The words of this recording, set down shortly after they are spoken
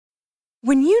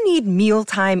When you need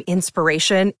mealtime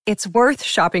inspiration, it's worth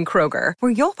shopping Kroger,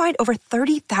 where you'll find over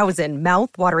 30,000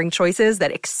 mouth-watering choices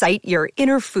that excite your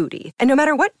inner foodie. And no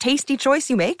matter what tasty choice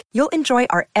you make, you'll enjoy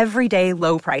our everyday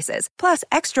low prices, plus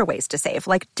extra ways to save,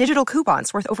 like digital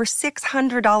coupons worth over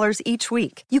 $600 each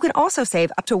week. You can also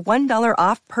save up to $1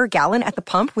 off per gallon at the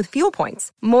pump with fuel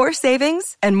points. More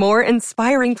savings and more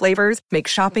inspiring flavors make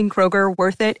shopping Kroger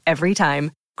worth it every time.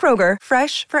 Kroger,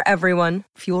 fresh for everyone.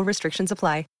 Fuel restrictions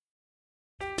apply.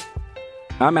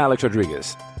 I'm Alex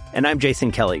Rodriguez. And I'm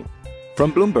Jason Kelly.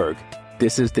 From Bloomberg,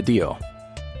 this is The Deal.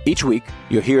 Each week,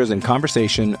 you'll hear us in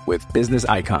conversation with business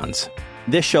icons.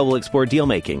 This show will explore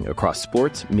deal-making across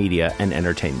sports, media, and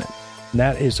entertainment.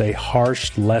 That is a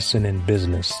harsh lesson in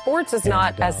business. Sports is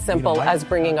not as simple as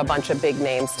bringing a bunch of big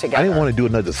names together. I didn't want to do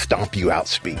another stomp you out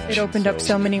speech. It opened up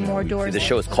so many more doors. The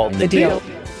show is called The Deal.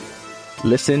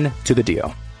 Listen to The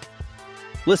Deal.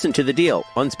 Listen to The Deal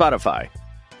on Spotify.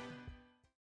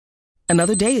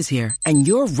 Another day is here, and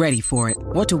you're ready for it.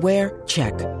 What to wear?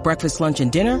 Check. Breakfast, lunch, and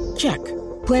dinner? Check.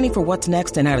 Planning for what's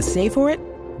next and how to save for it?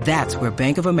 That's where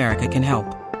Bank of America can help.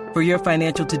 For your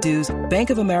financial to-dos, Bank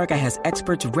of America has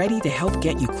experts ready to help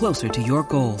get you closer to your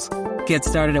goals. Get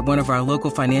started at one of our local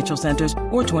financial centers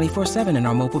or 24/7 in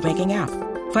our mobile banking app.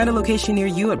 Find a location near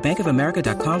you at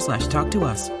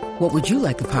bankofamerica.com/talktous. What would you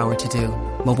like the power to do?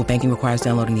 Mobile banking requires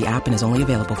downloading the app and is only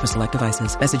available for select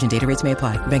devices. Message and data rates may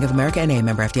apply. Bank of America N.A.,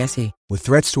 member FDIC. With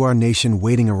threats to our nation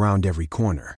waiting around every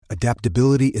corner,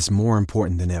 adaptability is more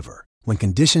important than ever. When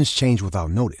conditions change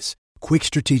without notice, quick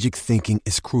strategic thinking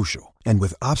is crucial. And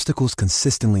with obstacles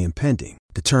consistently impending,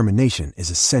 determination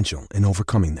is essential in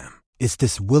overcoming them. It's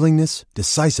this willingness,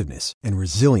 decisiveness, and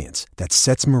resilience that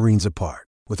sets Marines apart.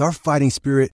 With our fighting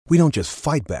spirit, we don't just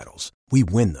fight battles, we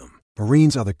win them.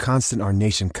 Marines are the constant our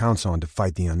nation counts on to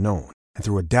fight the unknown. And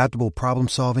through adaptable problem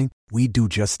solving, we do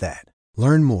just that.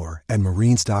 Learn more at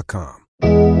marines.com.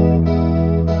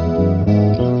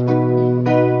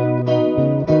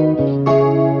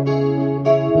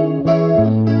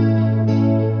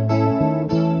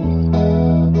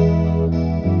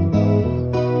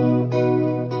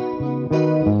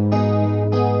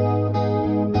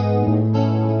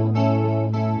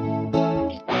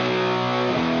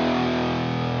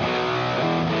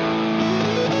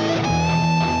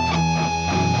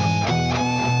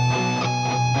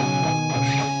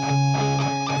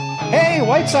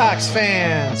 White Sox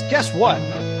fans, guess what?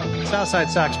 Southside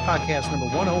Sox podcast number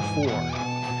 104.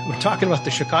 We're talking about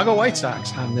the Chicago White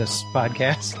Sox on this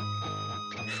podcast.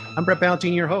 I'm Brett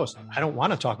Ballantine, your host. I don't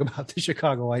want to talk about the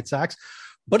Chicago White Sox,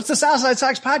 but it's the Southside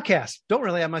Sox podcast. Don't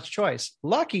really have much choice.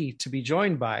 Lucky to be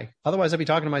joined by, otherwise I'd be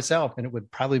talking to myself and it would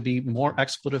probably be more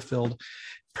expletive filled,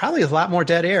 probably a lot more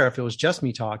dead air if it was just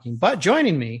me talking. But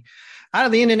joining me out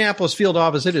of the Indianapolis field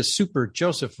office, it is Super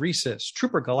Joseph Reeses,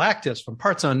 Trooper Galactus from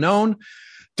Parts Unknown,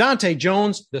 Dante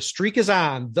Jones. The streak is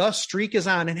on. The streak is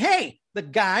on. And hey, the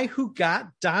guy who got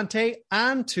Dante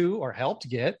onto, or helped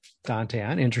get Dante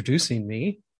on, introducing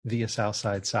me via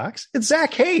Southside Sox, it's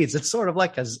Zach Hayes. It's sort of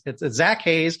like it's a Zach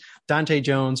Hayes, Dante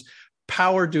Jones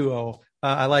power duo.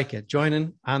 I like it.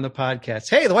 Joining on the podcast.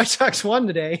 Hey, the White Sox won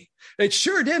today. It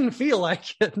sure didn't feel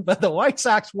like it, but the White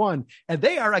Sox won, and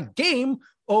they are a game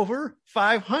over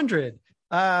 500.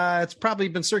 It's probably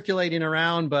been circulating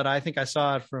around, but I think I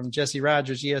saw it from Jesse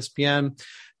Rogers, ESPN.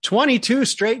 22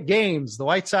 straight games. The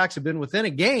White Sox have been within a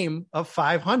game of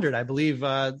 500. I believe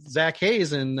Zach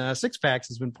Hayes in Six Packs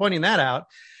has been pointing that out.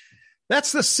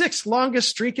 That's the sixth longest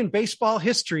streak in baseball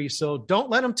history. So don't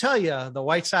let them tell you the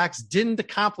White Sox didn't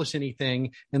accomplish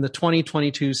anything in the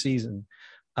 2022 season.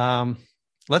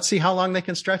 Let's see how long they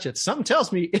can stretch it. Something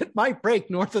tells me it might break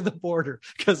north of the border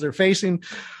because they're facing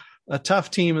a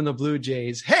tough team in the Blue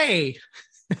Jays. Hey,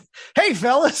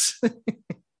 fellas,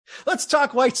 let's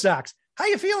talk White Sox. How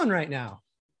you feeling right now?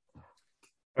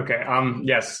 Okay.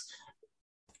 Yes,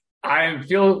 I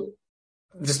feel,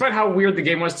 despite how weird the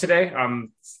game was today,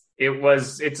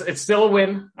 it's still a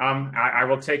win. I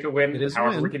will take a win,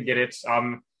 however we can get it.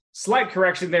 Slight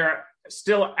correction there,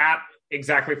 still at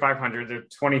exactly 500. They're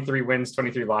 23 wins,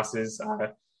 23 losses.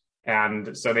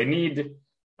 And so they need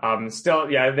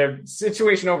their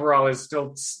situation overall is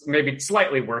still maybe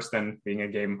slightly worse than being a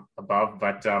game above,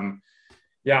 but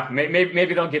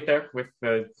maybe they'll get there with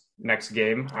the next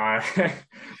game.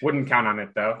 Wouldn't count on it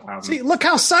though. See, look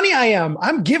how sunny I am.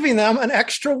 I'm giving them an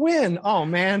extra win. Oh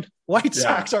man, White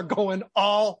Sox are going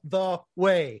all the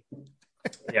way.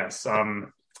 Yes.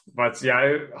 But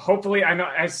yeah, hopefully, I know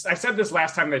I said this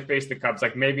last time they faced the Cubs,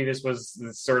 like maybe this was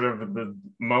sort of the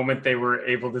moment they were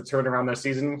able to turn around their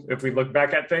season. If we look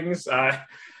back at things,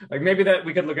 like maybe that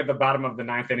we could look at the bottom of the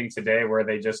ninth inning today where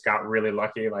they just got really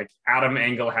lucky. Like Adam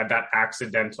Engel had that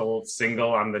accidental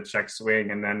single on the check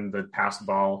swing and then the pass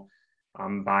ball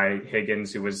by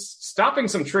Higgins, who was stopping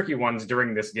some tricky ones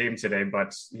during this game today,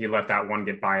 but he let that one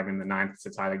get by him in the ninth to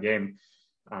tie the game.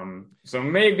 So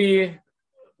maybe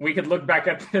we could look back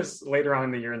at this later on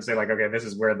in the year and say like, okay, this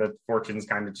is where the fortunes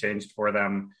kind of changed for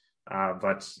them.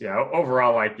 But yeah,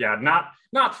 overall, like, yeah,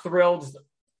 not thrilled.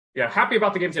 Yeah. Happy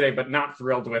about the game today, but not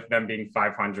thrilled with them being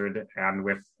 500 and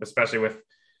especially with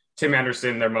Tim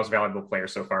Anderson, their most valuable player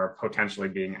so far, potentially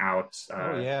being out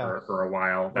for a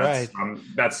while.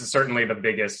 That's certainly the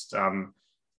biggest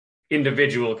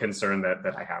individual concern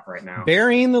that I have right now.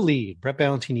 Burying the lead, Brett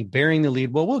Ballantini burying the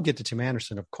lead. Well, we'll get to Tim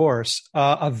Anderson, of course.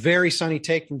 A very sunny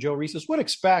take from Joe Reeses. Would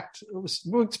expect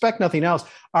nothing else.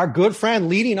 Our good friend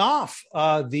leading off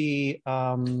the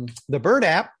Bird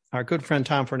app, our good friend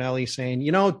Tom Fornelli saying,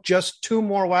 just 2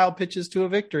 more wild pitches to a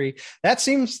victory. That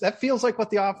feels like what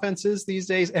the offense is these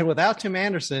days. And without Tim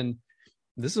Anderson,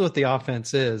 this is what the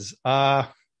offense is.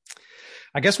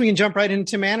 I guess we can jump right into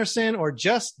Tim Anderson or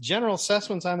just general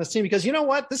assessments on this team, because you know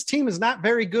what? This team is not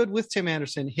very good with Tim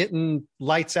Anderson hitting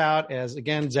lights out, as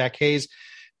again, Zach Hayes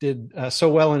did so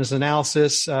well in his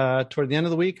analysis toward the end of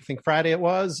the week. I think Friday it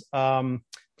was.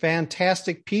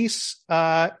 Fantastic piece.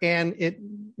 And it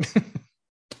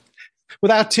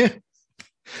without Tim,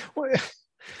 what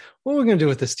are we going to do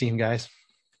with this team, guys?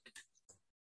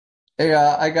 Hey,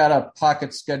 I got a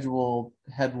pocket schedule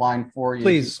headline for you.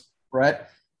 Please, Brett.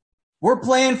 We're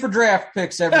playing for draft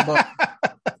picks, everybody.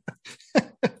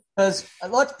 Because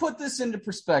let's put this into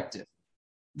perspective.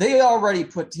 They already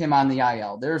put him on the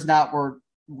IL. We're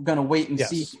going to wait and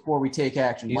see before we take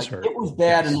action. He's hurt. It was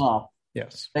bad enough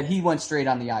that he went straight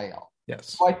on the IL.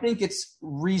 Yes. So I think it's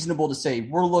reasonable to say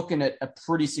we're looking at a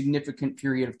pretty significant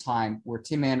period of time where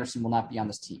Tim Anderson will not be on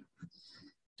this team.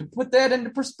 To put that into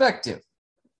perspective,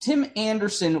 Tim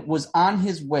Anderson was on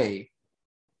his way,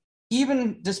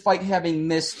 even despite having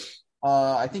missed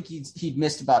I think he'd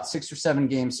missed about 6 or 7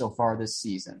 games so far this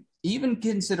season. Even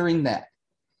considering that,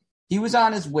 he was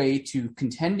on his way to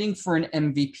contending for an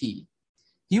MVP.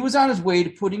 He was on his way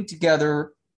to putting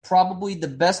together probably the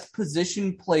best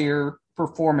position player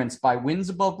performance by wins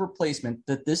above replacement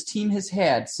that this team has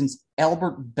had since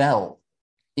Albert Bell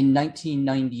in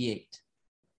 1998.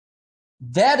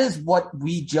 That is what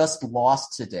we just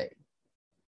lost today.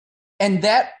 And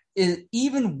that is,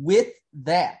 even with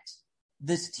that,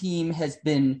 this team has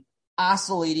been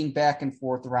oscillating back and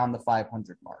forth around the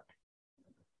 500 mark.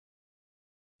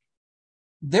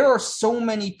 There are so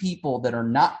many people that are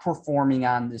not performing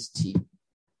on this team.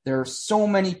 There are so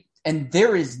many, and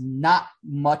there is not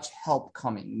much help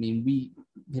coming. I mean, we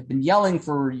have been yelling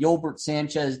for Yolbert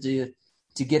Sanchez to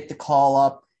get the call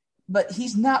up, but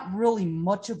he's not really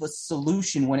much of a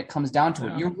solution when it comes down to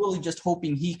it. You're really just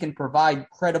hoping he can provide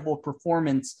credible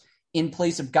performance in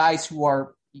place of guys who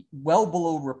are well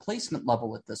below replacement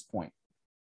level at this point.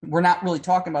 We're not really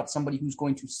talking about somebody who's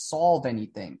going to solve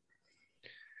anything.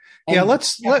 And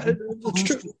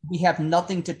we have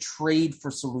nothing to trade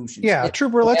for solutions. Yeah,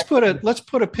 Trooper, let's put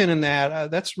a pin in that.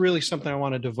 That's really something I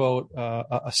want to devote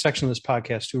a section of this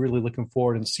podcast to. Really looking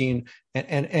forward and seeing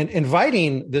and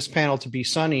inviting this panel to be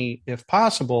sunny, if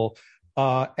possible,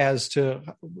 as to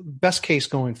best case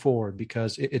going forward,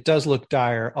 because it does look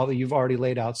dire. Although you've already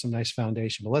laid out some nice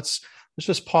foundation, but let's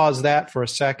just pause that for a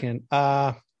second.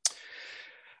 The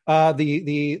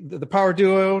power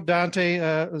duo,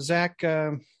 Dante, Zach.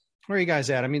 Where are you guys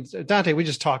at? I mean, Dante, we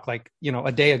just talked like,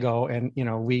 a day ago and,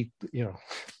 we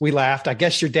laughed. I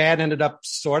guess your dad ended up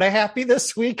sort of happy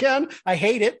this weekend. I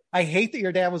hate it. I hate that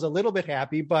your dad was a little bit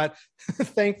happy, but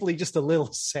thankfully just a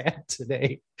little sad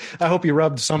today. I hope you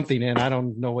rubbed something in. I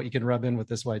don't know what you can rub in with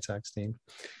this White Sox team.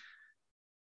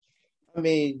 I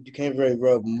mean, you can't really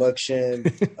rub much in.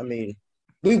 I mean,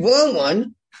 we won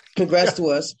one. Congrats to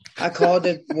us. I called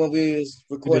it when we was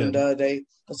recording the other day.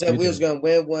 I said we was going to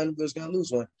win one, we was going to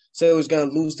lose one. So it was going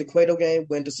to lose the Cueto game,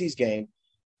 win the Cease game.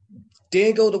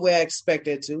 Didn't go the way I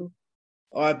expected to.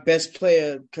 Our best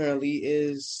player currently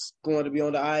is going to be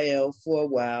on the IL for a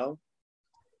while.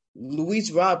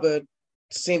 Luis Robert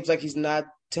seems like he's not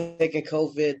taking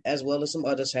COVID as well as some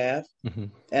others have. Mm-hmm.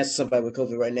 As somebody with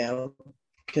COVID right now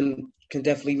can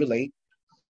definitely relate.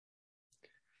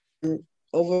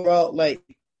 Overall, like,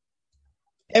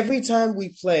 every time we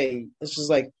play, it's just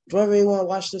like, do I really want to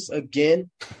watch this again?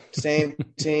 Same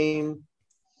team,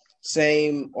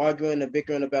 same arguing and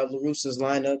bickering about La Russa's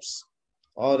lineups,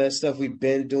 all that stuff we've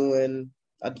been doing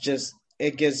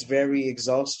It gets very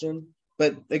exhausting.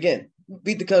 But again,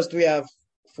 beat the Cubs 3 out of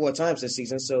 4 times this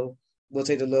season, so we'll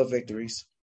take the little victories.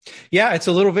 Yeah, it's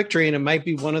a little victory, and it might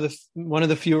be one of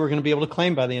the few we're going to be able to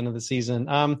claim by the end of the season.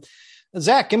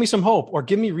 Zach, give me some hope, or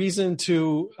give me reason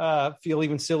to feel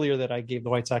even sillier that I gave the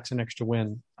White Sox an extra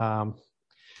win. Where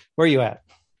are you at?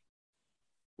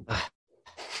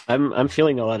 I'm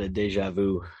feeling a lot of deja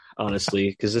vu, honestly,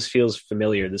 because this feels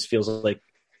familiar. This feels like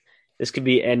this could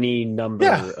be any number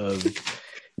of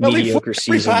mediocre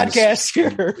seasons. Podcast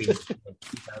here.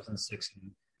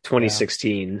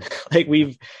 2016. Like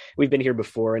we've been here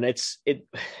before, and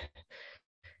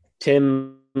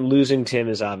losing Tim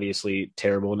is obviously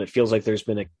terrible, and it feels like there's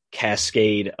been a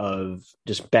cascade of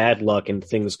just bad luck and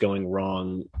things going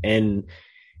wrong. And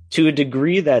to a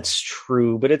degree that's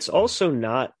true, but it's also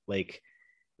not like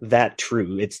that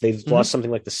true. They've lost something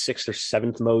like the 6th or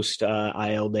 7th most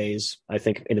IL days, I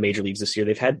think, in the major leagues this year.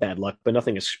 They've had bad luck, but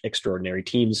nothing is extraordinary.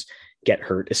 Teams get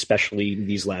hurt, especially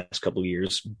these last couple of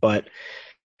years. But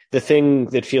the thing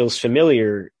that feels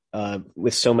familiar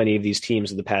with so many of these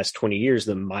teams in the past 20 years,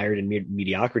 the mired in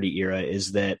mediocrity era,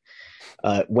 is that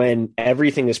when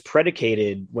everything is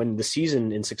predicated, when the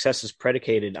season and success is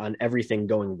predicated on everything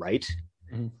going right,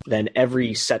 then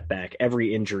every setback,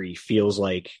 every injury feels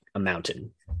like a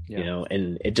mountain,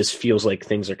 and it just feels like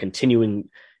things are continuing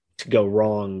to go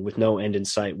wrong with no end in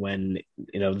sight when,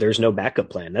 there's no backup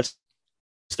plan. That's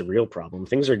the real problem.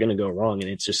 Things are going to go wrong,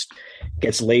 and it just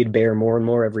gets laid bare more and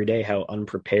more every day how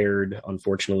unprepared,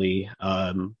 unfortunately,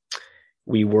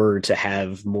 we were to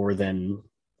have more than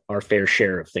our fair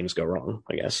share of things go wrong,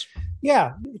 I guess.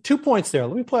 Yeah, 2 points there.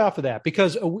 Let me play off of that,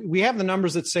 because we have the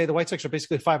numbers that say the White Sox are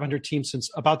basically a 500 team since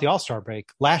about the All-Star break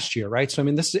last year, right? So, I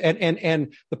mean, this is,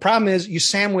 and the problem is you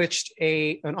sandwiched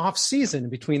an off season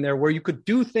between there where you could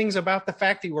do things about the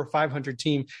fact that you were a 500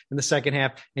 team in the second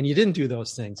half, and you didn't do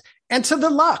those things. And to the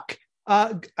luck,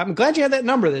 I'm glad you had that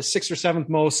number, this 6th or 7th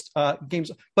most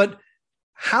games, but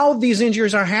how these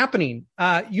injuries are happening,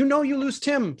 you lose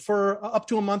Tim for up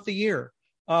to a month a year.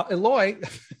 Eloy,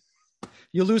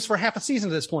 you lose for half a season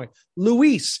at this point.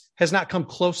 Luis has not come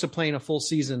close to playing a full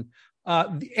season.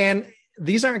 And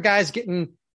these aren't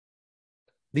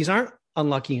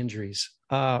unlucky injuries,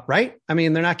 right? I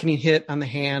mean, they're not getting hit on the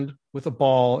hand with a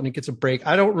ball and it gets a break.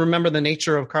 I don't remember the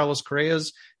nature of Carlos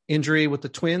Correa's injury with the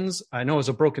Twins. I know it was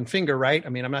a broken finger, right? I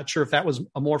mean, I'm not sure if that was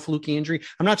a more fluky injury.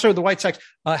 I'm not sure the White Sox,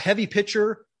 a heavy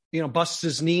pitcher, busts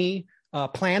his knee,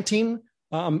 planting,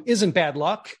 isn't bad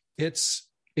luck. It's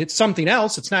something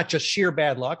else. It's not just sheer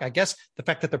bad luck. I guess the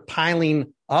fact that they're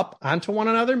piling up onto one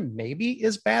another maybe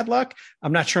is bad luck.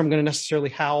 I'm not sure I'm going to necessarily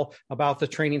howl about the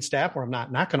training staff, or I'm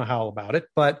not going to howl about it,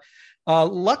 but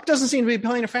luck doesn't seem to be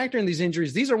playing a factor in these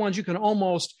injuries. These are ones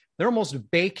they're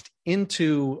almost baked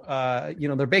into,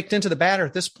 they're baked into the batter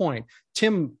at this point.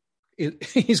 Tim,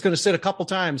 he's going to sit a couple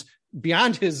times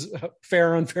beyond his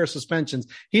fair or unfair suspensions.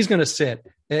 He's going to sit.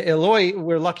 Eloy,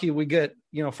 we're lucky we get,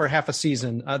 for half a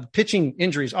season. Pitching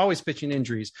injuries, always pitching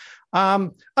injuries.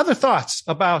 Other thoughts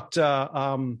about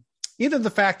either the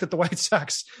fact that the White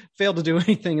Sox failed to do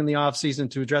anything in the offseason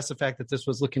to address the fact that this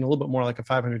was looking a little bit more like a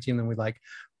 500 team than we'd like,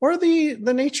 or the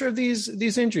nature of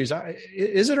these injuries.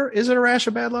 Is it a rash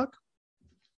of bad luck?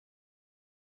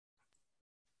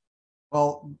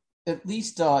 Well, at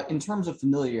least in terms of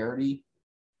familiarity,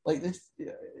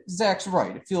 Zach's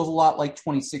right. It feels a lot like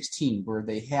 2016, where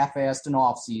they half-assed an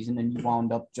offseason and you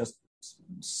wound up just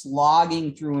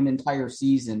slogging through an entire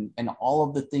season, and all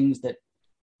of the things that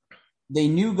they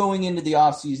knew going into the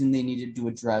offseason they needed to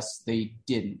address, they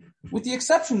didn't. With the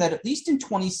exception that at least in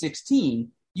 2016,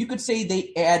 you could say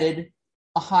they added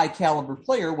a high-caliber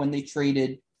player when they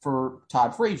traded for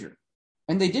Todd Frazier.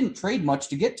 And they didn't trade much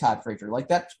to get Todd Frazier.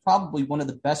 That's probably one of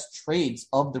the best trades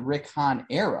of the Rick Hahn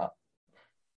era.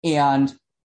 And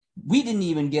we didn't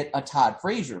even get a Todd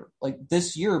Frazier.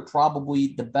 This year,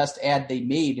 probably the best ad they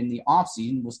made in the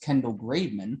offseason was Kendall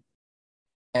Graveman.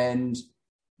 And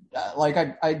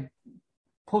I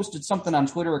posted something on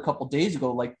Twitter a couple days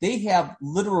ago, they have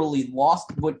literally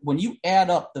lost, when you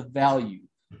add up the value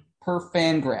per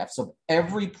Fangraphs of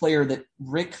every player that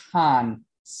Rick Hahn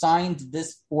signed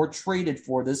this or traded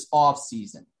for this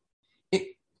offseason,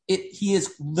 he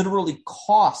has literally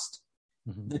cost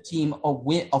the team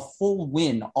a full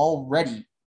win already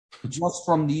just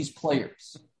from these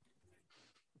players.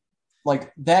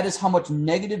 That is how much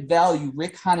negative value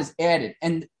Rick Hahn has added.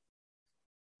 And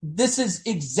this is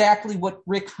exactly what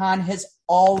Rick Hahn has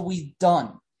always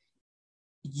done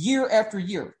year after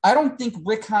year. I don't think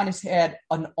Rick Hahn has had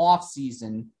an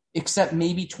offseason, except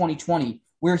maybe 2020,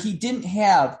 where he didn't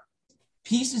have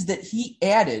pieces that he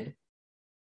added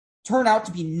turn out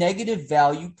to be negative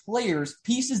value players,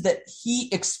 pieces that he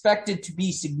expected to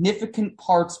be significant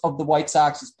parts of the White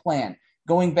Sox's plan.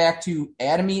 Going back to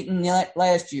Adam Eaton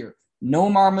last year,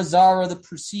 Nomar Mazara the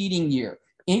preceding year,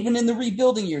 even in the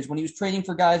rebuilding years when he was trading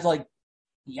for guys like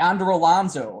Yonder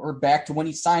Alonso, or back to when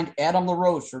he signed Adam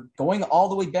LaRoche, or going all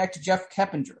the way back to Jeff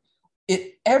Keppinger.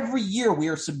 Every year we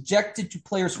are subjected to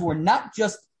players who are not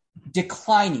just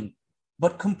declining,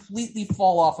 but completely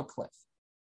fall off a cliff.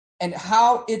 And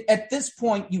at this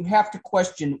point, you have to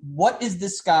question, what is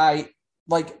this guy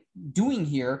doing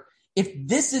here if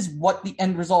this is what the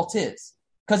end result is?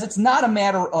 Because it's not a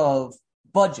matter of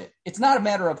budget. It's not a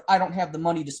matter of, I don't have the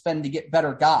money to spend to get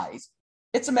better guys.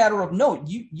 It's a matter of, no,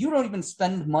 you don't even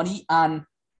spend money on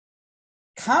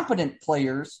competent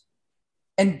players.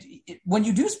 And when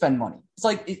you do spend money,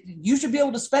 it's you should be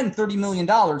able to spend $30 million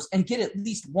and get at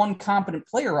least one competent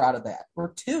player out of that,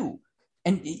 or two.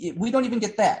 And we don't even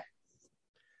get that.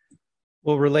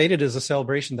 Well, related is a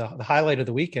celebration. The highlight of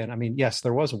the weekend. I mean, yes,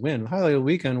 there was a win. The highlight of the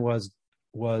weekend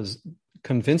was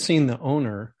convincing the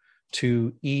owner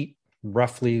to eat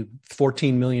roughly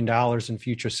 $14 million in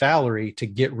future salary to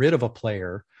get rid of a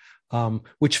player,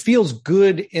 which feels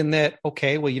good in that,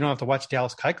 okay, well, you don't have to watch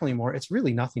Dallas Keuchel anymore. It's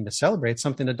really nothing to celebrate.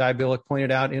 Something that Di Billick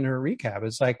pointed out in her recap.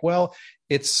 It's well,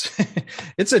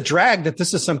 it's a drag that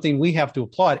this is something we have to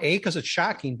applaud. A, because it's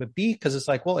shocking, but B, because it's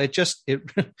well,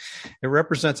 it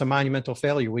represents a monumental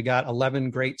failure. We got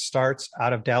 11 great starts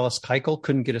out of Dallas Keuchel,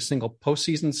 couldn't get a single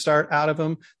postseason start out of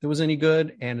him that was any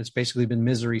good, and it's basically been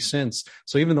misery since.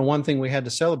 So even the one thing we had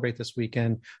to celebrate this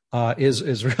weekend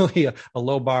is really a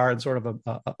low bar and sort of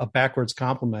a backwards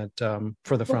compliment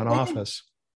for the front office.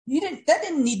 That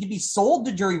didn't need to be sold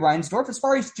to Jerry Reinsdorf. As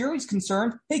far as Jerry's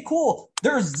concerned, hey, cool,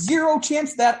 there's zero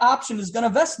chance that option is going to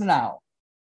vest now.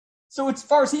 So as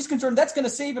far as he's concerned, that's going to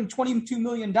save him $22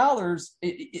 million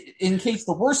in case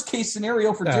the worst case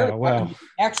scenario for Jerry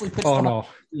actually pitch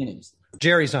innings.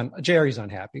 Jerry's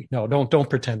unhappy. No, don't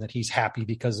pretend that he's happy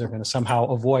because they're going to somehow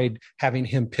avoid having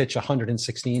him pitch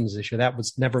 116 this year. That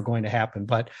was never going to happen.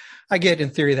 But I get in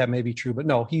theory that may be true. But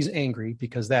no, he's angry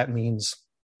because that means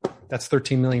that's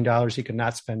 $13 million he could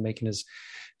not spend making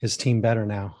his team better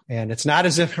now. And it's not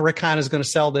as if Rick Hahn is going to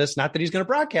sell this. Not that he's going to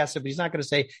broadcast it, but he's not going to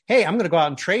say, hey, I'm going to go out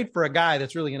and trade for a guy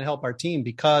that's really going to help our team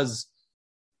because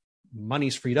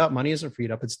money's freed up. Money isn't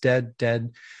freed up. It's dead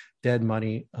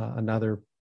money. Another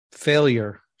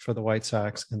failure for the White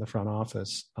Sox in the front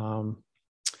office. Well,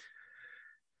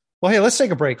 hey, let's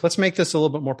take a break. Let's make this a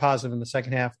little bit more positive in the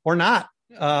second half, or not.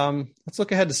 Let's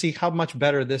look ahead to see how much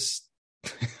better this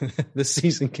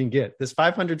season can get. This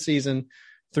 500 season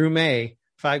through May,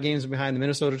 5 games behind the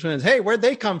Minnesota Twins. Hey, where'd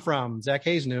they come from? Zach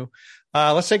Hayes knew.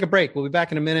 Let's take a break. We'll be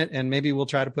back in a minute, and maybe we'll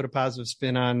try to put a positive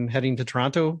spin on heading to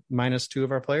Toronto, minus 2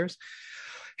 of our players.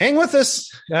 Hang with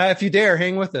us. If you dare,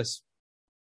 hang with us.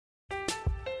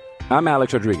 I'm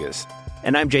Alex Rodriguez.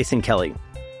 And I'm Jason Kelly.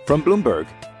 From Bloomberg,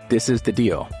 this is The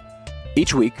Deal.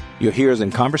 Each week, you'll hear us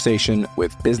in conversation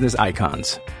with business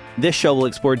icons. This show will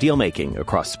explore deal-making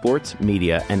across sports,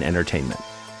 media, and entertainment.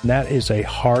 That is a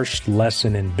harsh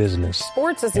lesson in business.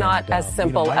 Sports is not as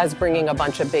simple as bringing a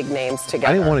bunch of big names together.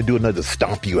 I didn't want to do another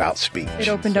stomp you out speech. It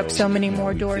opened up so many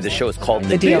more doors. The show is called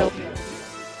The Deal.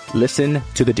 Listen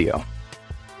to The Deal.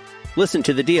 Listen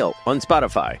to The Deal on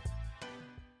Spotify.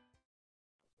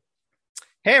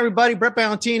 Hey, everybody. Brett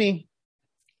Ballantini.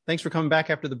 Thanks for coming back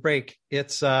after the break.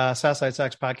 It's Southside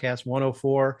Sox Podcast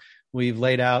 104. We've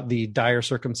laid out the dire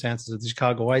circumstances of the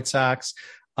Chicago White Sox.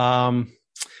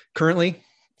 Currently,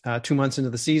 2 months into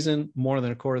the season, more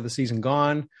than a quarter of the season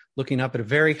gone, looking up at a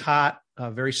very hot,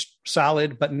 very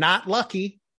solid, but not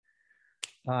lucky,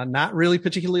 not really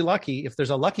particularly lucky. If there's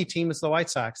a lucky team, it's the White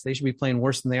Sox. They should be playing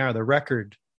worse than they are. Their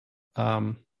record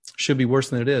should be worse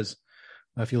than it is.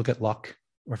 If you look at luck,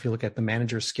 or if you look at the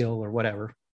manager's skill or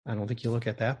whatever. I don't think you look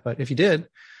at that, but if you did,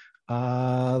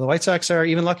 the White Sox are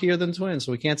even luckier than the Twins.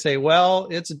 So we can't say, well,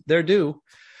 they're due.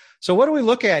 So what do we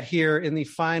look at here in the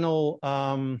final,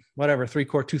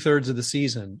 2/3 of the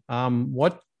season?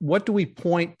 What do we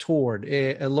point toward?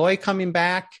 Eloy coming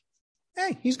back?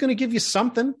 Hey, he's going to give you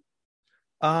something.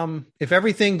 If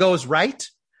everything goes right,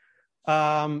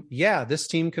 this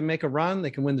team can make a run. They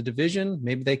can win the division.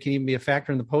 Maybe they can even be a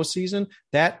factor in the postseason.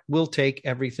 That will take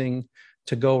everything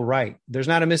to go right. There's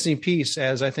not a missing piece,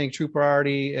 as I think Trooper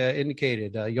already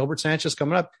indicated. Yolbert Sanchez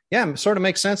coming up. Yeah, it sort of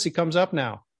makes sense. He comes up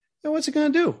now. What's he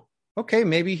going to do? Okay,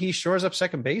 maybe he shores up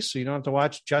second base so you don't have to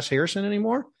watch Josh Harrison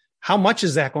anymore. How much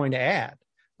is that going to add?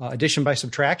 Addition by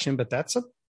subtraction, but that's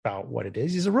about what it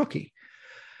is. He's a rookie.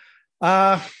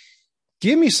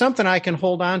 Give me something I can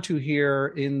hold on to here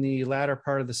in the latter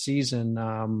part of the season.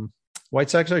 White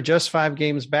Sox are just 5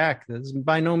 games back. This is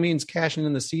by no means cashing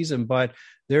in the season, but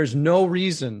there's no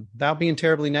reason, without being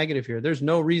terribly negative here, there's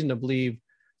no reason to believe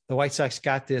the White Sox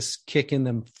got this kick in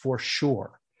them for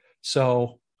sure.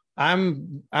 So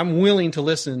I'm willing to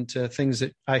listen to things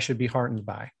that I should be heartened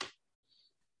by.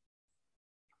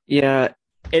 Yeah,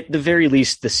 at the very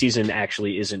least, the season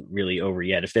actually isn't really over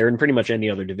yet. If they're in pretty much any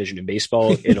other division in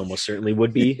baseball, it almost certainly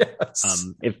would be. Yes.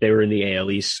 If they were in the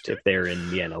AL East, if they're in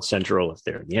the NL Central, if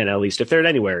they're in the NL East, if they're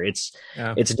anywhere, it's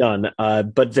done.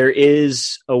 But there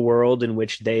is a world in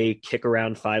which they kick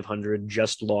around 500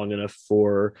 just long enough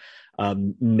for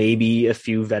maybe a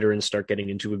few veterans start getting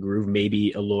into a groove.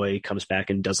 Maybe Eloy comes back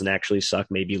and doesn't actually suck.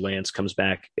 Maybe Lance comes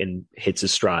back and hits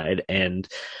his stride. And,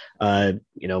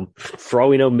 for all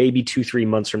we know, maybe 2-3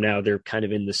 months from now, they're kind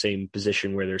of in the same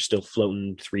position where they're still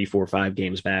floating 3, 4, 5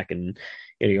 games back. And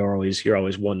you're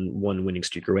always one winning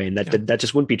streak away. And that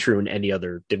just wouldn't be true in any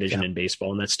other division in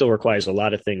baseball. And that still requires a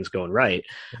lot of things going right.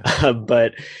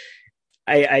 But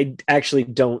I actually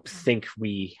don't think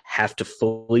we have to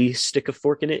fully stick a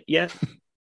fork in it yet,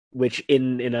 which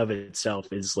in and of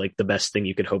itself is like the best thing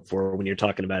you could hope for when you're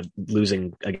talking about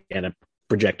losing, again, a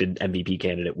projected MVP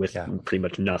candidate with pretty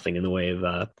much nothing in the way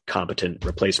of competent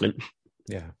replacement.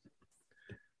 Yeah.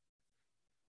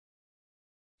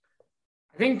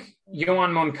 I think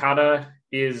Yoan Moncada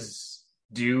is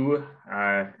due.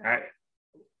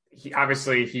 He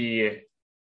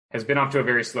has been off to a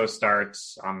very slow start.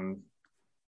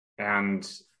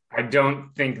 And I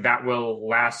don't think that will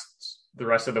last the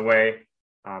rest of the way.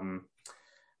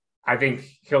 I think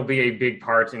he'll be a big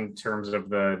part in terms of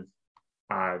the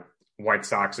White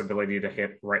Sox ability to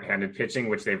hit right-handed pitching,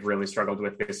 which they've really struggled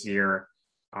with this year.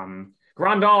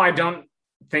 Grandal, I don't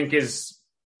think is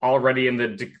already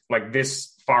in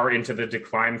this far into the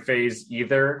decline phase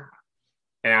either.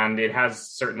 And it has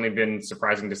certainly been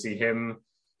surprising to see him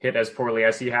hit as poorly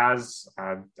as he has.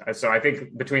 So I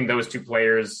think between those two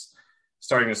players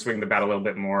starting to swing the bat a little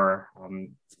bit more,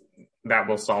 that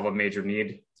will solve a major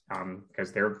need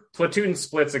because their platoon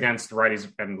splits against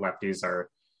righties and lefties are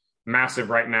massive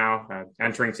right now.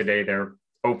 Entering today, their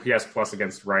OPS plus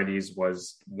against righties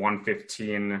was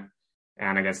 115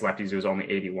 and against lefties it was only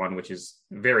 81, which is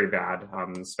very bad,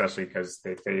 especially because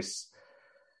they face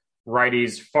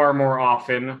righties far more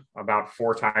often, about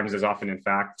 4 times as often, in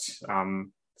fact.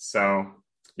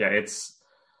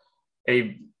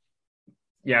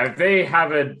 If they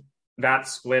have that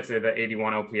split at the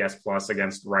 81 OPS plus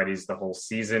against righties the whole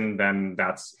season, then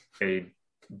that's a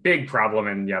big problem.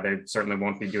 And they certainly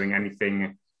won't be doing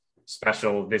anything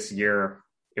special this year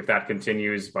if that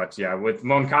continues. But with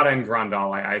Moncada and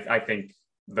Grandal, I think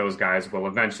those guys will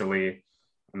eventually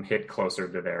hit closer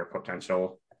to their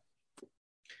potential.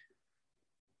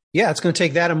 Yeah, it's going to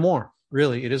take that and more.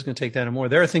 Really, it is going to take that and more.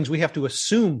 There are things we have to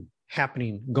assume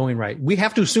happening, going right. We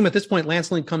have to assume at this point,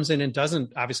 Lance Lynn comes in and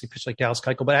doesn't obviously pitch like Dallas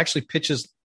Keuchel, but actually pitches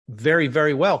very,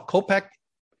 very well. Kopech,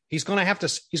 he's going to have to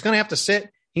sit.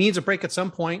 He needs a break at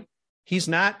some point. He's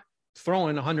not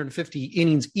throwing 150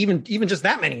 innings, even just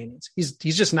that many innings. He's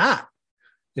just not.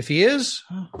 If he is,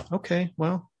 okay.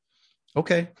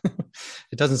 It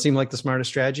doesn't seem like the smartest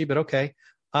strategy, but okay.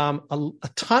 A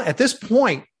ton at this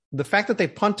point. The fact that they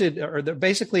punted, or they're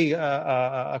basically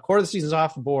a quarter of the season's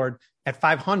off the board at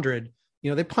 500,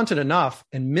 they punted enough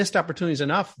and missed opportunities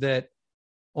enough that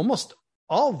almost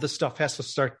all of the stuff has to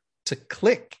start to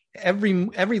click. Every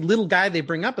little guy they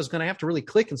bring up is going to have to really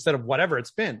click instead of whatever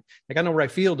it's been. Like I know right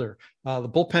fielder, the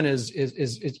bullpen is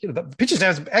the pitches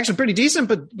is actually pretty decent,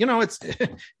 but it's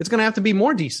going to have to be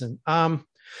more decent.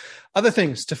 Other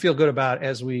things to feel good about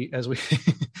as we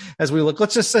look.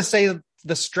 Let's just say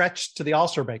the stretch to the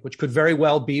All-Star break, which could very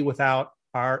well be without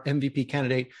our MVP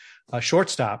candidate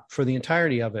shortstop for the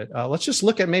entirety of it. Let's just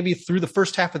look at maybe through the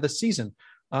first half of the season.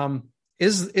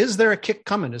 Is there a kick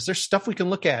coming? Is there stuff we can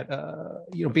look at?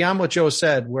 Beyond what Joe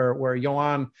said, where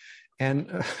Yoan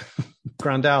and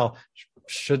Grandal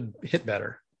should hit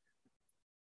better.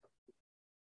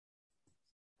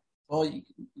 Well,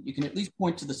 you can at least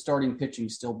point to the starting pitching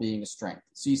still being a strength.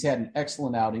 So he's had an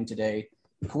excellent outing today.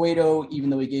 Cueto, even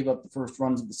though he gave up the first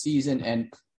runs of the season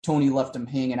and Tony left him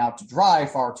hanging out to dry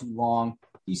far too long,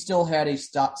 he still had a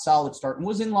solid start and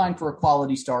was in line for a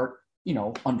quality start,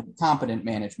 under competent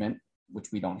management, which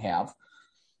we don't have.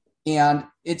 And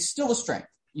it's still a strength.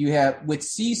 You have with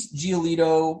Cease,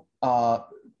 Giolito,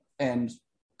 and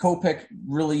Kopech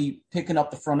really picking up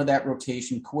the front of that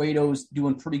rotation. Cueto's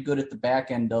doing pretty good at the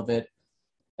back end of it.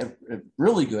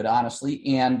 Really good,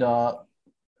 honestly. And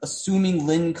assuming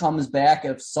Lynn comes back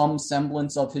of some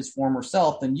semblance of his former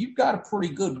self, then you've got a pretty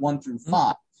good 1 through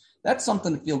 5. That's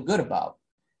something to feel good about.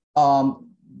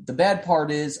 the bad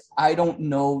part is I don't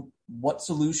know what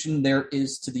solution there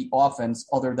is to the offense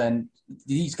other than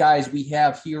these guys we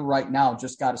have here right now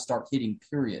just got to start hitting,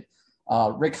 period.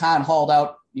 Rick Hahn hauled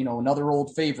out, another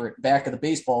old favorite, back of the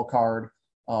baseball card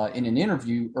in an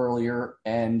interview earlier,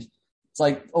 and it's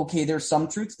like, okay, there's some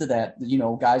truth to that.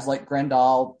 Guys like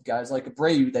Grandal, guys like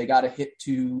Abreu, they got to hit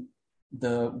to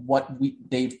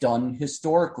they've done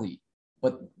historically.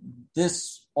 But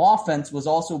this offense was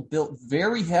also built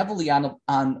very heavily on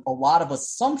a lot of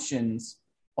assumptions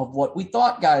of what we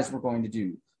thought guys were going to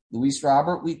do. Luis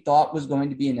Robert, we thought was going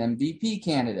to be an MVP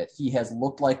candidate. He has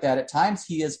looked like that at times.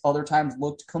 He has other times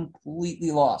looked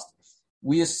completely lost.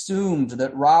 We assumed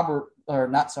that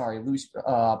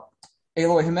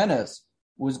Eloy Jimenez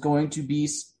was going to be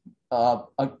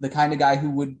the kind of guy who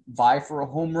would vie for a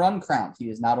home run crown. He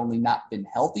has not only not been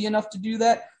healthy enough to do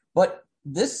that, but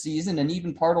this season and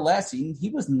even part of last season, he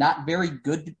was not very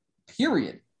good,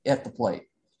 period, at the plate.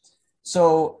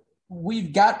 So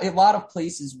we've got a lot of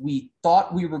places we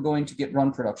thought we were going to get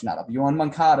run production out of. Yohan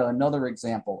Moncada, another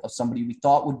example of somebody we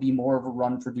thought would be more of a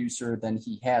run producer than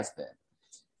he has been.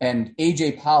 And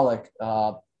A.J. Pollock,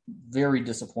 very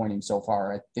disappointing so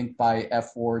far. I think by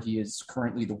F4, he is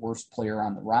currently the worst player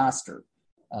on the roster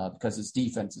because his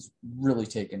defense is really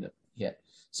taken a hit.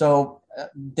 So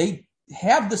they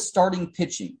have the starting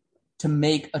pitching to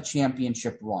make a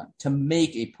championship run, to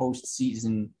make a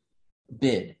postseason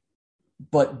bid.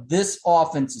 But this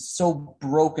offense is so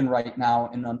broken right now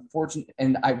and unfortunate,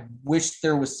 and I wish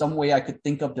there was some way I could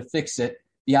think of to fix it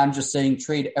beyond just saying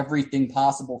trade everything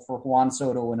possible for Juan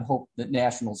Soto and hope that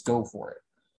Nationals go for it.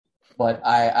 But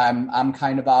I'm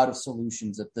kind of out of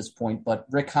solutions at this point. But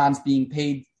Rick Hahn's being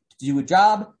paid to do a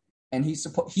job, and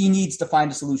he needs to find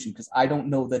a solution because I don't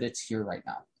know that it's here right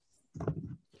now.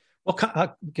 Well,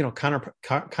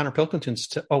 Connor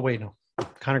Pilkington's.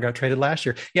 Connor got traded last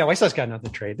year. Yeah, White Sox got another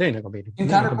trade. They're not going to be. And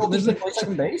Connor Pilkington play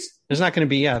second base? There's not going to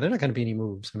be. Yeah, they're not going to be any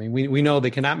moves. I mean, we know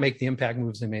they cannot make the impact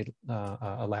moves they made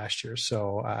last year.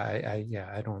 So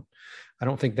I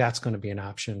don't think that's going to be an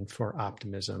option for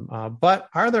optimism. But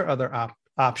are there other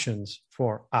options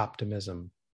for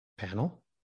optimism, panel?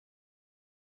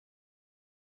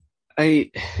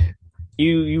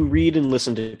 You read and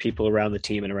listen to people around the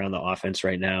team and around the offense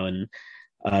right now, and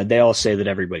they all say that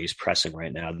everybody's pressing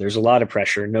right now. There's a lot of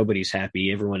pressure. Nobody's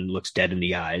happy. Everyone looks dead in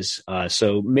the eyes.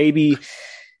 So maybe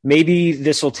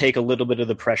this will take a little bit of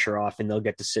the pressure off, and they'll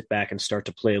get to sit back and start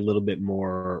to play a little bit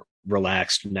more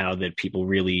relaxed now that people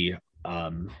really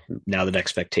now that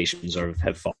expectations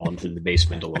have fallen to the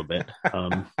basement a little bit.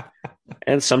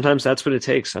 And sometimes that's what it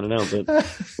takes. I don't know,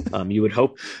 but you would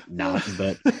hope not,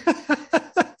 but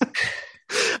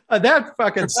that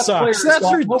fucking sucks.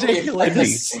 That's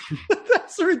ridiculous.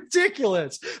 That's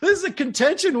ridiculous. This is a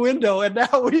contention window, and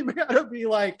now we've got to be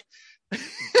like,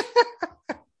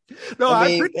 no, I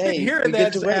appreciate hearing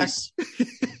that, Zach.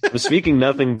 I'm speaking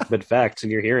nothing but facts,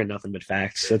 and you're hearing nothing but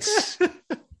facts. That's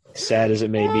sad as it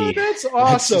may be. That's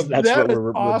awesome. That's that what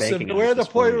we're awesome. banking on We're at the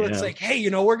point where yeah. it's like, hey,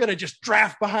 we're going to just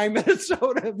draft behind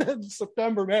Minnesota, and then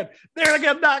September, man, they're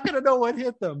not going to know what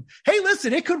hit them. Hey,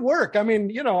 listen, it could work. I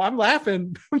mean, I'm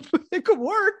laughing. It could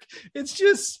work. It's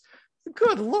just,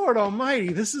 good Lord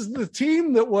Almighty. This is the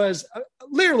team that was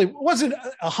literally wasn't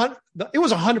 100. It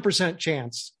was 100%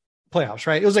 chance playoffs,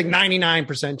 right? It was like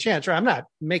 99% chance, right? I'm not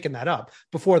making that up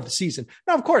before the season.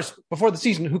 Now, of course, before the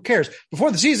season, who cares?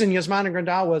 Before the season, Yasmani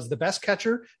Grandal was the best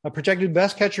catcher, a projected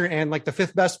best catcher, and like the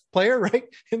fifth best player, right,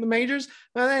 in the majors.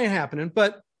 Well, that ain't happening.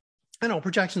 But I know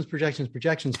projections.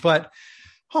 But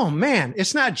oh man,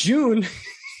 it's not June.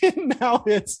 And now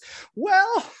it's,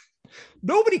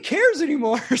 nobody cares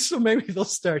anymore. So maybe they'll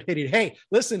start hitting. Hey,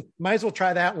 listen, might as well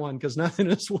try that one because nothing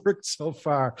has worked so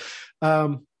far.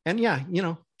 And yeah,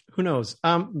 who knows?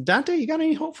 Dante, you got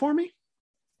any hope for me?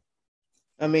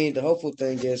 I mean, the hopeful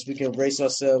thing is we can race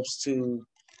ourselves to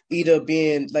either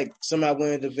being like somehow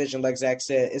winning the division, like Zach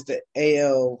said, it's the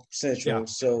AL Central. Yeah.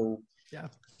 So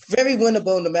very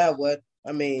winnable no matter what.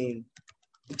 I mean,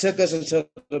 it took us until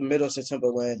the middle of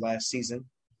September win last season.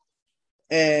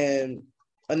 And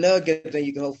another good thing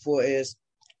you can hope for is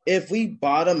if we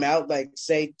bottom out, like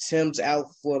say Tim's out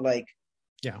for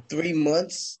 3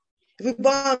 months, if we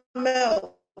bottom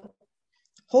out,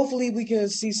 hopefully we can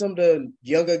see some of the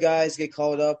younger guys get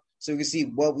called up so we can see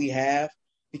what we have.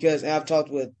 Because I've talked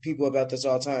with people about this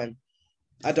all the time.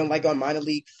 I don't like our minor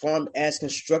league farm as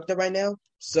constructed right now.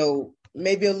 So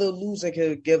maybe a little losing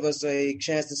could give us a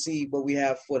chance to see what we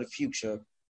have for the future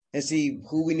and see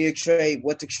who we need to trade,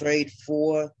 what to trade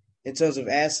for in terms of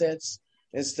assets,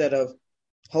 instead of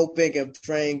hoping and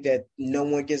praying that no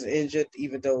one gets injured,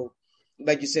 even though,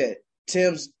 like you said,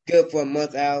 Tim's good for a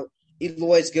month out.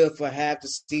 Eloy's good for half the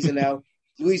season now.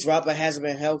 Luis Robert hasn't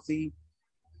been healthy.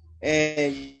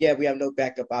 And, yeah, we have no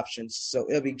backup options. So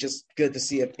it'll be just good to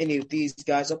see if any of these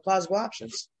guys are plausible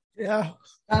options. Yeah.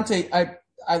 Dante, I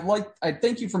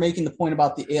thank you for making the point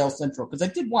about the AL Central, because I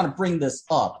did want to bring this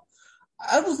up.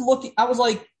 I was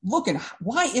looking,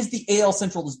 why is the AL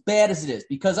Central as bad as it is?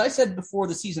 Because I said before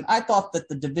the season, I thought that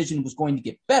the division was going to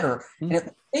get better,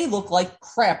 and they look like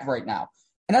crap right now.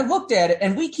 And I looked at it,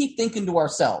 and we keep thinking to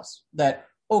ourselves that,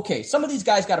 okay, some of these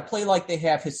guys got to play like they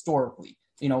have historically.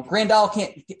 You know,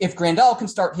 if Grandal can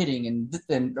start hitting and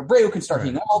Abreu can start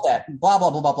hitting, all that, and blah, blah,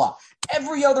 blah, blah, blah.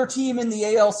 Every other team in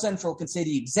the AL Central can say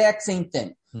the exact same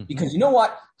thing. Because you know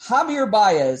what? Javier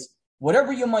Baez,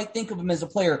 whatever you might think of him as a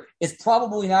player, is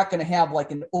probably not going to have like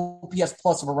an OPS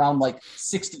plus of around like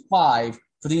 65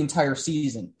 for the entire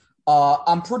season.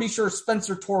 I'm pretty sure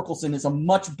Spencer Torkelson is a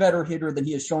much better hitter than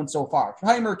he has shown so far.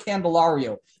 Jeimer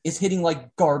Candelario is hitting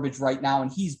like garbage right now, and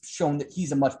he's shown that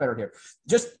he's a much better hitter.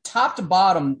 Just top to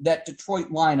bottom, that Detroit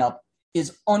lineup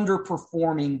is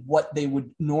underperforming what they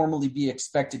would normally be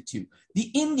expected to.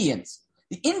 The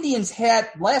Indians had,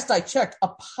 last I checked, a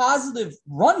positive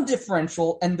run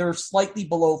differential, and they're slightly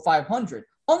below 500,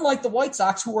 unlike the White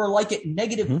Sox, who are like at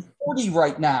negative 40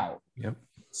 right now. Yep.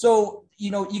 So,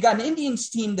 you know, you got an Indians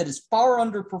team that is far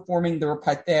underperforming their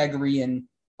Pythagorean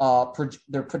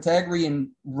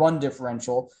run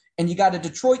differential, and you got a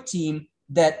Detroit team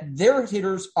that their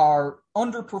hitters are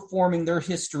underperforming their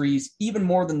histories even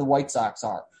more than the White Sox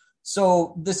are.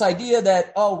 So this idea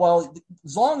that, oh, well,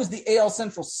 as long as the AL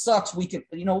Central sucks, we can,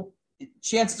 you know,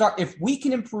 chances are if we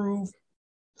can improve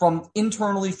from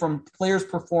internally from players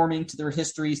performing to their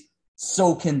histories,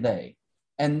 so can they.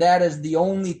 And that is the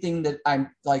only thing that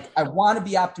I'm like, I want to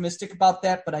be optimistic about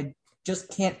that, but I just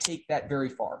can't take that very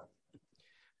far.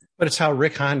 But it's how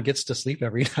Rick Hahn gets to sleep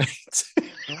every night.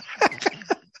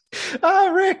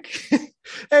 Rick.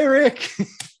 Hey, Rick.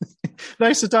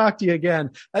 Nice to talk to you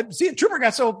again. See, Trooper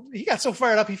got so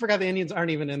fired up, he forgot the Indians aren't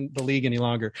even in the league any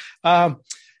longer. AL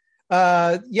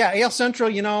Central,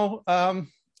 you know,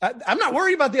 I'm not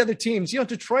worried about the other teams. You know,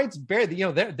 Detroit's barely, you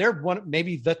know, they're one,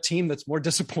 maybe the team that's more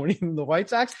disappointing than the White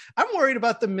Sox. I'm worried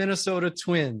about the Minnesota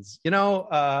Twins.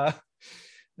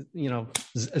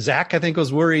 Zach, I think,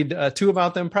 was worried too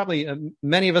about them. Probably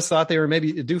many of us thought they were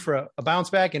maybe due for a bounce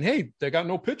back, and hey, they got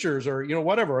no pitchers or, you know,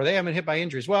 whatever, or they haven't hit by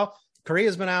injuries. Well,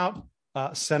 Correa's been out.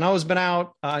 Sano's been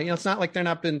out. It's not like they're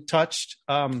not been touched.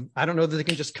 I don't know that they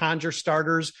can just conjure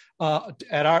starters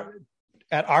at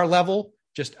our level,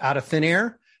 just out of thin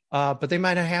air. But they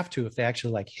might not have to if they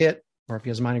actually like hit, or if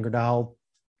Yasmani Grandal,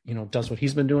 you know, does what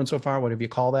he's been doing so far, whatever you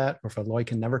call that, or if Eloy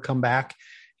can never come back.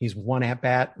 He's one at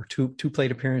bat or two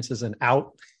plate appearances and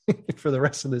out for the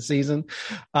rest of the season.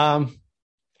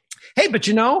 Hey, but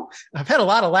you know, I've had a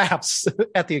lot of laughs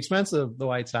at the expense of the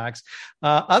White Sox.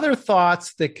 Other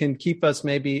thoughts that can keep us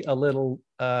maybe a little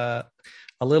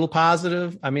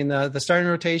positive. I mean, the starting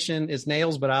rotation is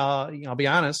nails, but I'll be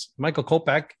honest, Michael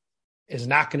Kopech is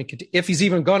not going to continue, if he's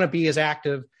even going to be as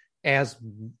active as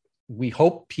we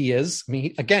hope he is. I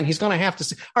mean, again, he's going to have to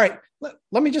see. All right,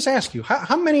 let me just ask you,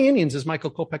 how many innings is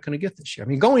Michael Kopech going to get this year? I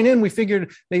mean, going in, we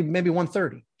figured maybe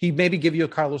 130. He'd maybe give you a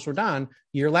Carlos Rodon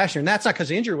year last year. And that's not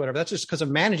because of injury or whatever. That's just because of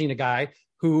managing a guy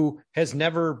who has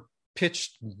never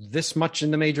pitched this much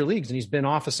in the major leagues. And he's been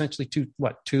off essentially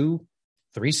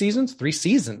 3 seasons,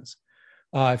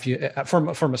 if you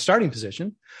from a starting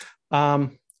position.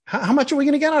 How much are we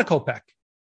going to get out of Kopech?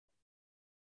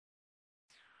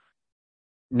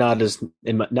 Not as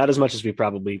much as we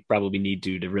probably need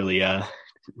to really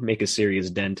make a serious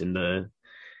dent in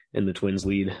the Twins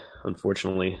lead,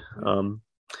 unfortunately.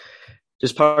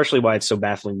 Just partially why it's so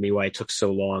baffling to me why it took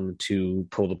so long to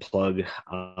pull the plug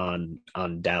on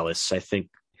Dallas. I think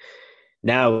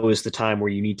now is the time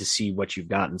where you need to see what you've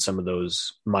got in some of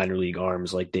those minor league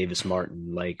arms like Davis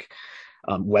Martin, like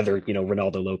whether, you know,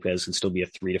 Ronaldo Lopez can still be a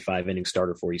 3 to 5 inning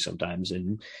starter for you sometimes.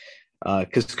 And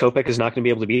because Kopech is not going to be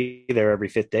able to be there every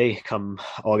fifth day come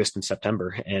August and September.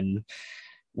 And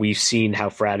we've seen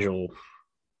how fragile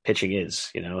pitching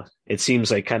is. You know, it seems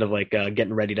like kind of like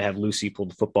getting ready to have Lucy pull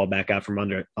the football back out from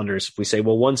under us. If we say,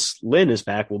 well, once Lynn is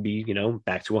back, we'll be, you know,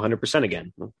 back to 100%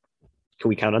 again. Well, can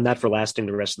we count on that for lasting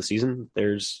the rest of the season?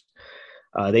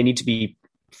 They need to be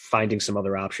finding some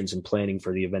other options and planning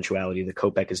for the eventuality that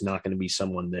Kopech is not going to be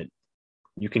someone that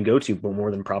you can go to more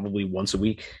than probably once a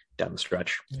week down the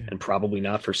stretch, and probably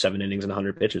not for 7 innings and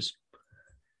 100 pitches.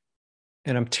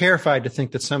 And I'm terrified to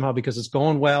think that somehow, because it's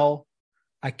going well,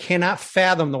 I cannot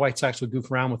fathom the White Sox would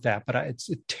goof around with that. But it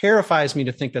terrifies me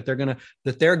to think that they're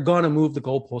gonna move the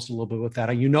goalpost a little bit with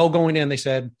that. You know, going in, they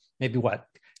said maybe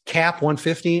cap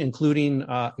 150, including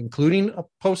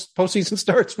postseason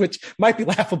starts, which might be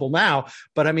laughable now.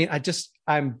 But I mean,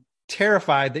 I'm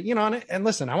terrified that, and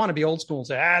listen, I want to be old school and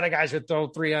say, the guy should throw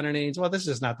 300 innings. Well, this is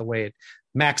just not the way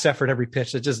max effort every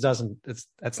pitch. It just doesn't,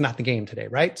 that's not the game today.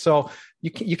 Right. So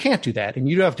you can't do that. And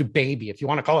you do have to baby, if you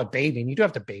want to call it baby, and you do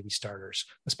have to baby starters,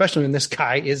 especially when this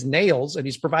guy is nails and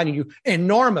he's providing you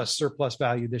enormous surplus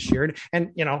value this year.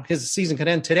 And his season could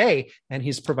end today and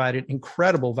he's provided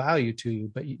incredible value to you,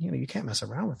 but you can't mess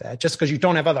around with that just because you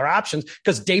don't have other options,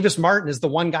 because Davis Martin is the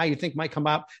one guy you think might come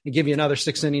up and give you another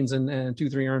 6 innings and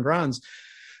 2-3 earned runs.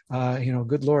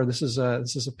 Good Lord, this is a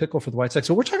pickle for the White Sox.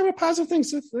 So we're talking about positive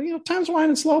things. Time's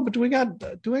winding slow, but do we got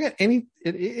any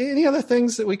other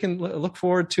things that we can look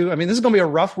forward to? I mean, this is going to be a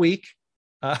rough week.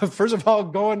 First of all,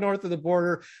 going north of the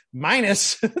border,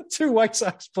 minus 2 White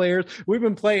Sox players. We've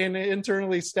been playing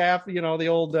internally staff, the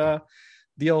old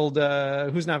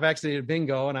who's not vaccinated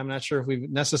bingo, and I'm not sure if we've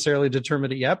necessarily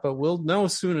determined it yet, but we'll know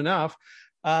soon enough.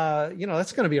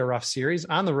 That's going to be a rough series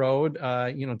on the road.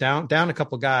 Down a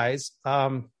couple guys.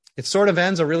 It sort of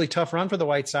ends a really tough run for the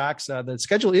White Sox. The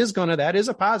schedule that is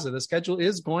a positive. The schedule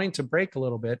is going to break a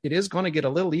little bit. It is going to get a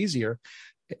little easier.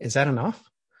 Is that enough?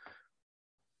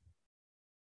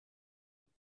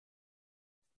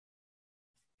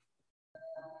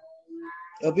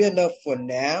 It'll be enough for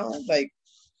now. Like,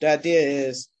 the idea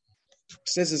is,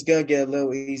 since it's going to get a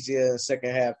little easier in the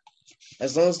second half,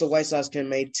 as long as the White Sox can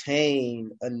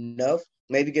maintain enough,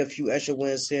 maybe get a few extra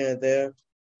wins here and there,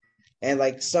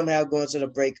 and somehow go into the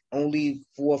break only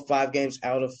 4 or 5 games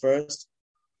out of first,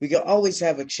 we can always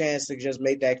have a chance to just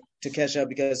make that to catch up,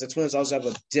 because the Twins also have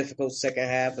a difficult second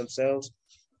half themselves.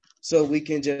 So we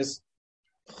can just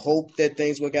hope that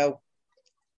things work out.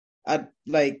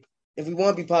 If we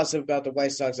want to be positive about the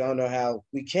White Sox, I don't know how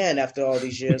we can after all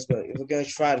these years, but if we're going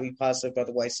to try to be positive about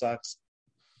the White Sox,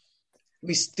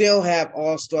 we still have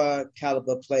all-star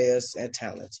caliber players and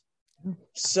talent.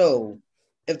 So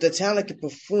if the talent can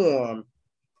perform,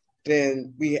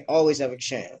 then we always have a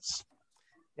chance.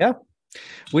 Yeah.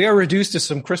 We are reduced to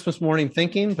some Christmas morning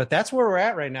thinking, but that's where we're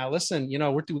at right now. Listen,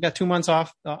 we got 2 months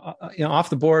off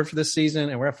the board for this season,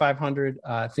 and we're at 500.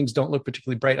 Things don't look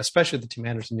particularly bright, especially the Tim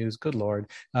Anderson news. Good Lord.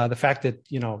 The fact that,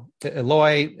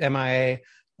 Eloy, MIA,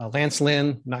 Lance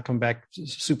Lynn, not coming back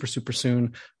super, super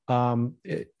soon.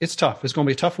 It's tough. It's going to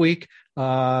be a tough week.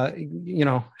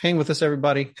 Hang with us,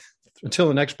 everybody, until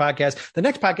the next podcast. The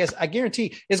next podcast, I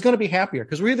guarantee, is going to be happier,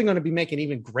 because we're either going to be making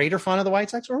even greater fun of the White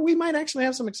Sox, or we might actually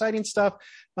have some exciting stuff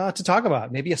to talk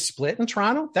about. Maybe a split in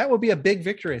Toronto. That would be a big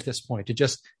victory at this point, to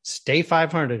just stay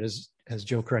 500, as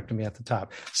Joe corrected me at the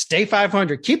top. Stay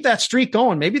 500. Keep that streak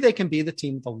going. Maybe they can be the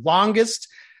team with the longest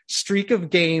streak of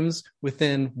games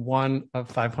within 1 of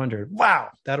 500. Wow.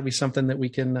 That'll be something that we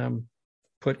can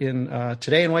put in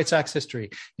today in White Sox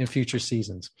history in future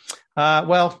seasons.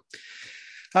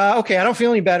 Okay, I don't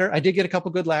feel any better. I did get a couple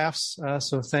good laughs,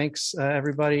 so thanks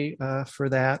everybody for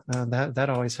that. That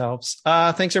always helps.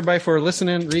 Thanks everybody for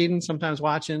listening, reading, sometimes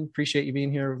watching. Appreciate you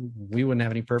being here. We wouldn't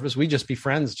have any purpose. We'd just be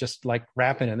friends, just like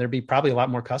rapping, and there'd be probably a lot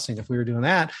more cussing if we were doing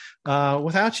that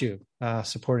without you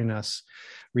supporting us,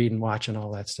 reading, watching,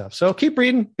 all that stuff. So keep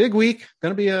reading. Big week.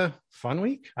 Going to be a fun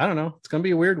week. I don't know. It's going to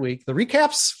be a weird week. The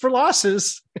recaps for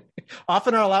losses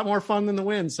often are a lot more fun than the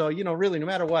wins. So, really, no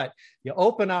matter what, you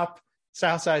open up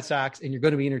Southside Sox and you're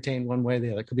going to be entertained one way or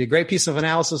the other. It could be a great piece of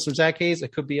analysis from Zach Hayes.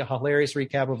 It could be a hilarious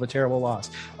recap of a terrible loss.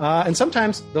 And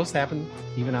sometimes those happen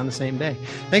even on the same day.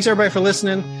 Thanks everybody for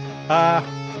listening. Got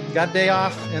a day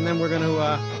off, and then we're going to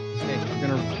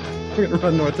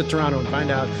run north to Toronto and find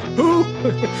out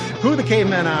who the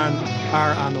cavemen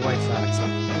are on the White Sox.